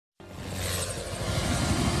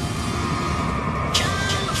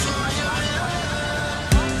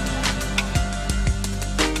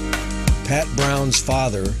Pat Brown's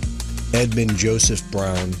father, Edmund Joseph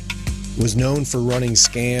Brown, was known for running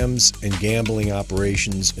scams and gambling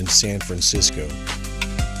operations in San Francisco.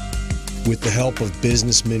 With the help of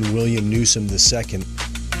businessman William Newsom II,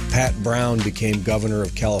 Pat Brown became governor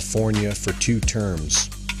of California for 2 terms.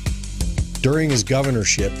 During his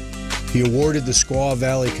governorship, he awarded the Squaw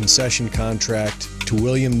Valley concession contract to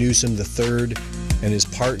William Newsom III and his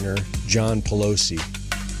partner, John Pelosi.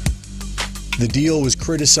 The deal was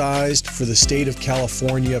criticized for the state of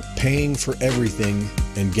California paying for everything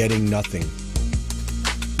and getting nothing.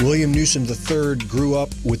 William Newsom III grew up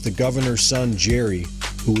with the governor's son, Jerry,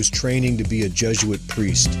 who was training to be a Jesuit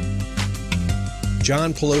priest.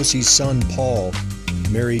 John Pelosi's son, Paul,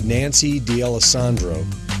 married Nancy D'Alessandro,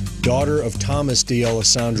 daughter of Thomas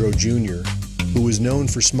D'Alessandro Jr., who was known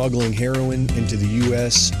for smuggling heroin into the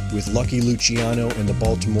U.S. with Lucky Luciano and the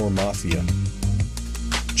Baltimore Mafia.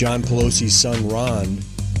 John Pelosi's son, Ron,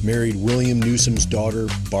 married William Newsom's daughter,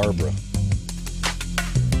 Barbara.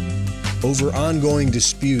 Over ongoing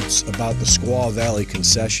disputes about the Squaw Valley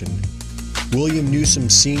concession, William Newsom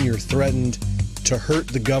Sr. threatened to hurt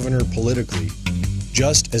the governor politically,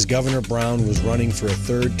 just as Governor Brown was running for a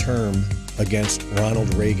 3rd term against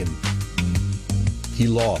Ronald Reagan. He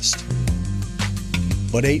lost.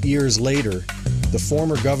 But 8 years later, the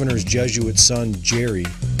former governor's Jesuit son, Jerry,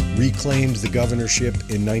 reclaimed the governorship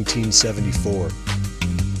in 1974.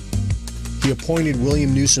 He appointed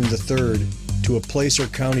William Newsom III to a Placer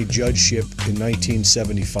County judgeship in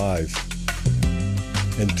 1975,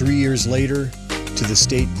 and 3 years later to the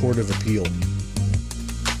State Court of Appeal.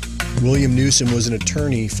 William Newsom was an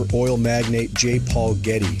attorney for oil magnate J. Paul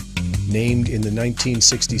Getty, named in the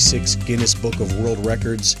 1966 Guinness Book of World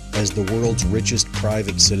Records as the world's richest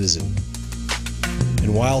private citizen.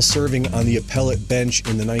 And while serving on the appellate bench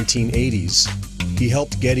in the 1980s, he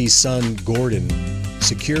helped Getty's son, Gordon,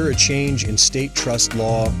 secure a change in state trust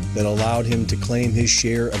law that allowed him to claim his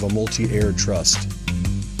share of a multi-heir trust.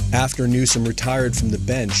 After Newsom retired from the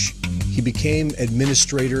bench, he became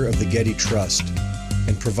administrator of the Getty Trust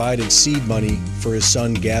and provided seed money for his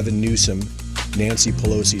son Gavin Newsom, Nancy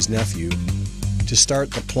Pelosi's nephew, to start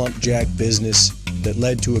the Plump Jack business that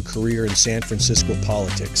led to a career in San Francisco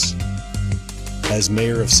politics as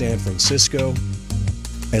mayor of San Francisco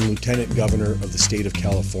and lieutenant governor of the state of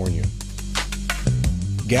California.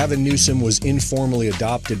 Gavin Newsom was informally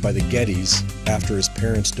adopted by the Gettys after his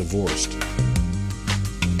parents divorced,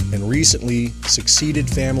 and recently succeeded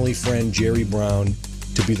family friend Jerry Brown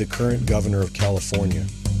to be the current governor of California.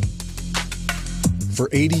 For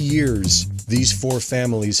 80 years, these 4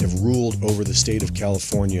 families have ruled over the state of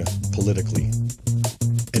California politically.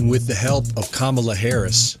 And with the help of Kamala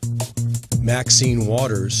Harris, Maxine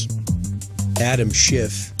Waters, Adam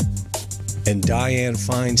Schiff, and Dianne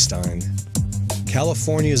Feinstein,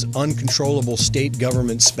 California's uncontrollable state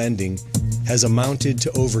government spending has amounted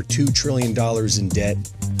to over $2 trillion in debt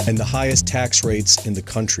and the highest tax rates in the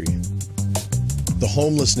country. The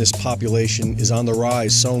homelessness population is on the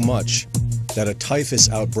rise so much that a typhus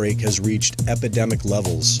outbreak has reached epidemic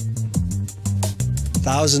levels.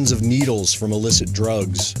 Thousands of needles from illicit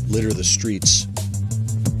drugs litter the streets.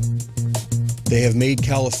 They have made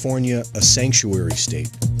California a sanctuary state.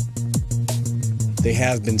 They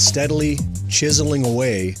have been steadily chiseling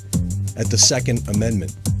away at the Second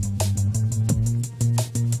Amendment.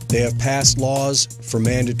 They have passed laws for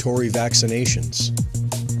mandatory vaccinations.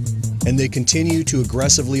 And they continue to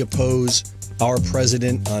aggressively oppose our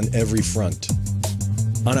president on every front.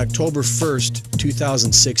 On October 1st,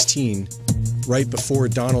 2016, right before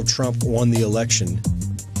Donald Trump won the election,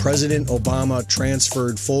 President Obama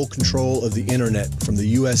transferred full control of the internet from the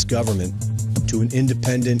U.S. government to an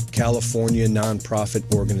independent California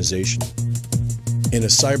nonprofit organization. In a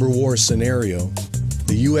cyber war scenario,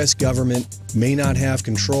 the U.S. government may not have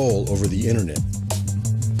control over the internet.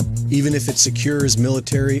 Even if it secures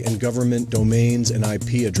military and government domains and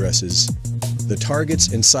IP addresses, the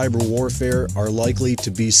targets in cyber warfare are likely to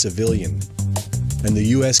be civilian, and the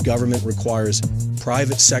U.S. government requires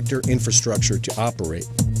private sector infrastructure to operate.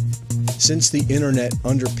 Since the internet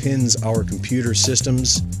underpins our computer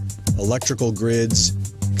systems, electrical grids,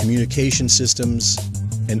 communication systems,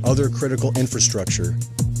 and other critical infrastructure,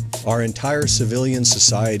 our entire civilian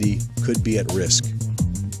society could be at risk.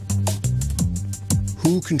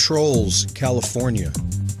 Who controls California?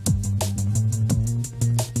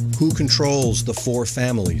 Who controls the 4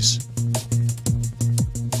 families?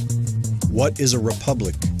 What is a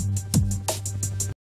republic?